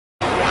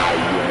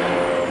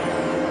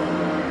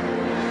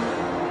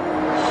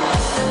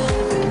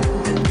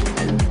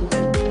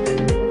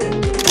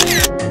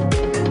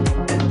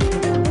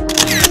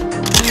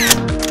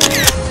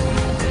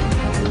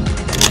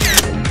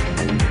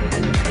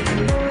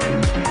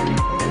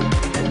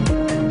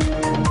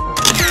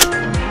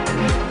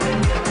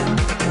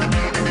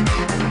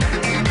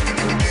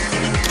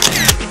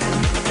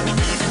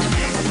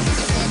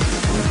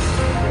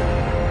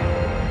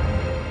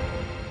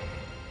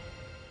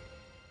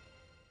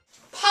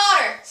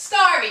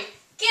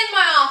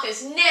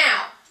office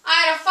now.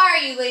 I gotta fire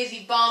you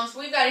lazy bums.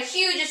 We've got a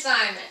huge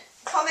assignment.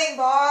 Coming,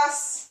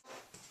 boss.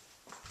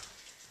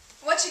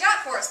 What you got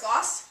for us,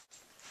 boss?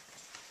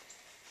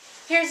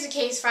 Here's the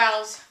case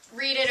files.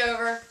 Read it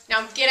over.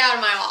 Now get out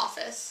of my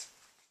office.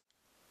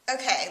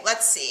 Okay,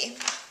 let's see.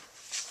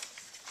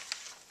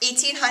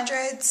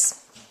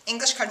 1800s,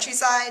 English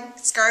countryside,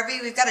 scurvy,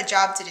 we've got a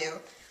job to do.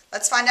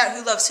 Let's find out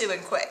who loves who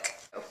and quick.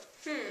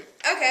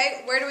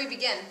 Okay, where do we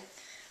begin?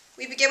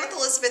 We begin with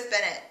Elizabeth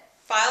Bennet.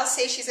 Files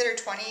say she's in her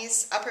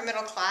 20s, upper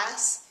middle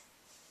class,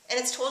 and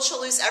it's told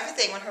she'll lose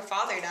everything when her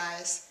father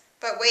dies.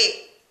 But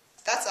wait,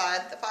 that's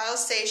odd. The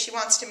files say she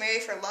wants to marry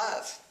for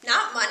love.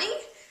 Not money?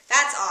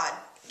 That's odd.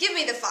 Give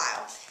me the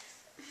file.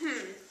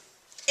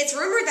 It's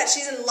rumored that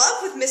she's in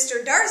love with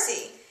Mr.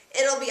 Darcy.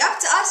 It'll be up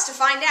to us to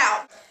find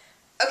out.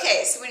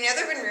 Okay, so we know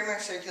there have been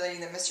rumors circulating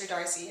that Mr.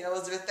 Darcy and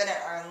Elizabeth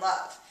Bennet are in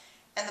love.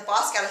 And the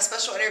boss got a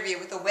special interview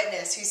with a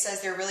witness who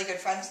says they're really good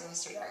friends with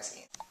Mr.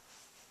 Darcy.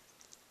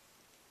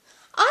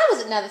 I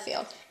was at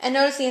Netherfield and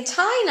noticed the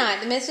entire night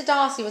that Mr.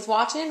 Darcy was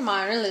watching and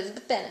admiring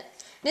Elizabeth Bennet.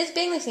 Miss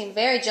Bingley seemed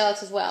very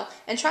jealous as well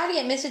and tried to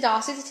get Mr.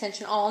 Darcy's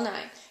attention all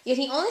night, yet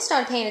he only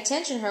started paying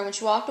attention to her when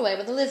she walked away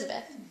with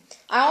Elizabeth.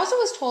 I also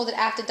was told that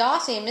after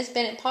Darcy and Miss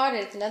Bennet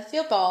parted at the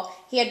Netherfield ball,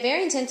 he had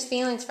very intense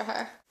feelings for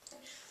her.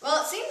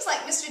 Well, it seems like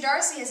Mr.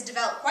 Darcy has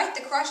developed quite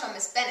the crush on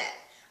Miss Bennet.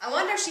 I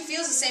wonder if she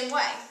feels the same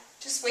way.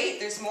 Just wait,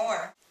 there's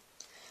more.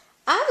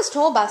 I was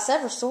told by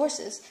several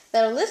sources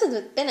that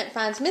Elizabeth Bennet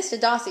finds Mr.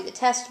 Darcy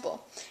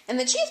detestable, and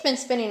that she's been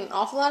spending an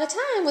awful lot of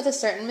time with a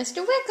certain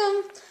Mr.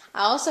 Wickham.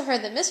 I also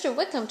heard that Mr.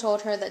 Wickham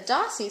told her that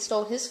Darcy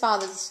stole his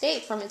father's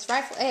estate from its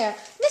rightful heir,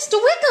 Mr.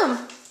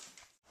 Wickham!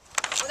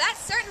 Well, that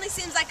certainly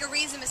seems like a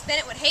reason Miss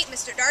Bennet would hate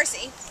Mr.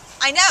 Darcy.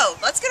 I know.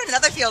 Let's go to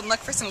Netherfield and look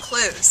for some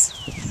clues.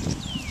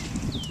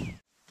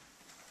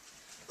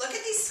 Look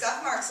at these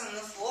scuff marks on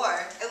the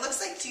floor. It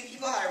looks like two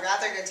people had a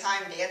rather good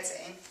time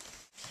dancing.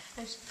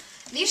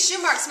 These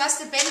shoe marks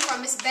must have been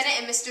from Miss Bennet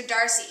and Mr.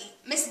 Darcy.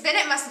 Miss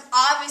Bennet must have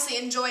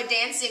obviously enjoyed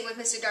dancing with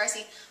Mr.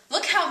 Darcy.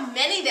 Look how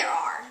many there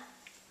are.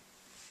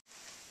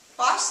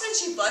 Bosch said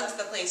she bugged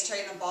the place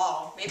during the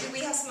ball. Maybe we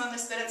have some of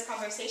Miss Bennet's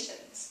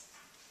conversations.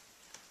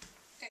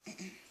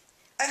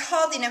 I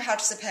hardly know how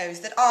to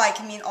suppose that I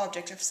can be an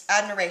object of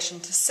admiration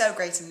to so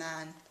great a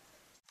man.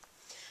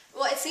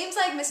 Well, it seems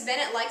like Miss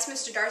Bennet likes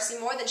Mr. Darcy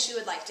more than she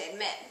would like to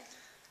admit.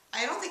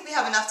 I don't think we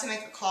have enough to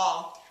make a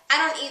call. I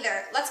don't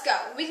either. Let's go.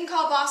 We can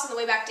call Boss on the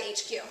way back to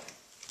HQ.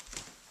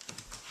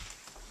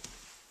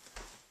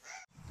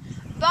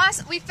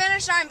 Boss, we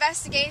finished our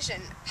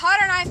investigation.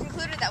 Potter and I have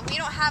concluded that we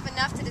don't have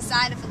enough to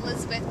decide if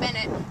Elizabeth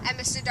Bennet and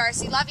Mr.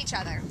 Darcy love each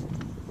other.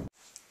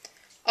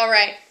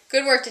 Alright,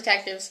 good work,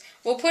 detectives.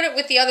 We'll put it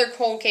with the other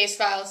cold case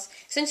files.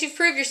 Since you've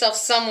proved yourself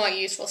somewhat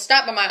useful,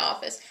 stop by my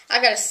office.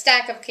 I've got a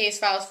stack of case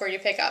files for you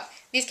to pick up.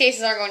 These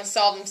cases aren't going to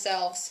solve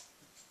themselves.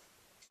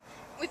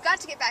 We've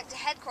got to get back to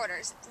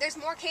headquarters. There's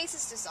more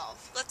cases to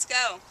solve. Let's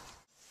go.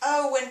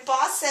 Oh, when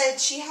Boss said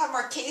she had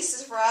more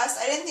cases for us,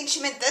 I didn't think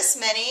she meant this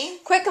many.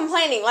 Quit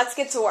complaining. Let's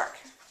get to work.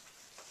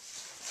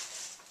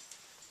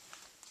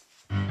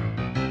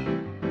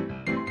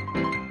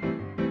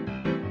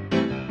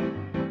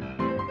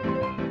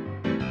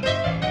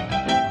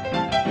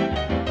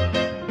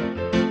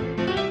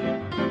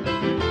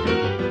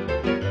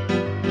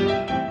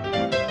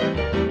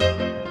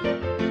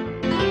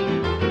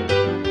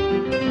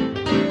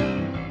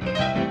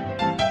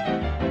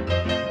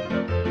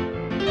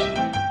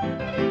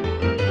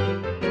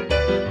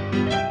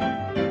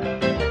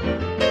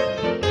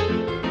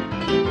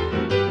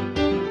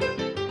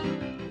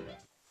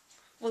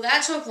 Well,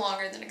 that took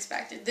longer than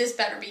expected. This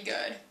better be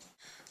good.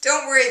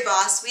 Don't worry,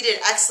 Boss. We did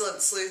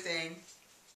excellent sleuthing.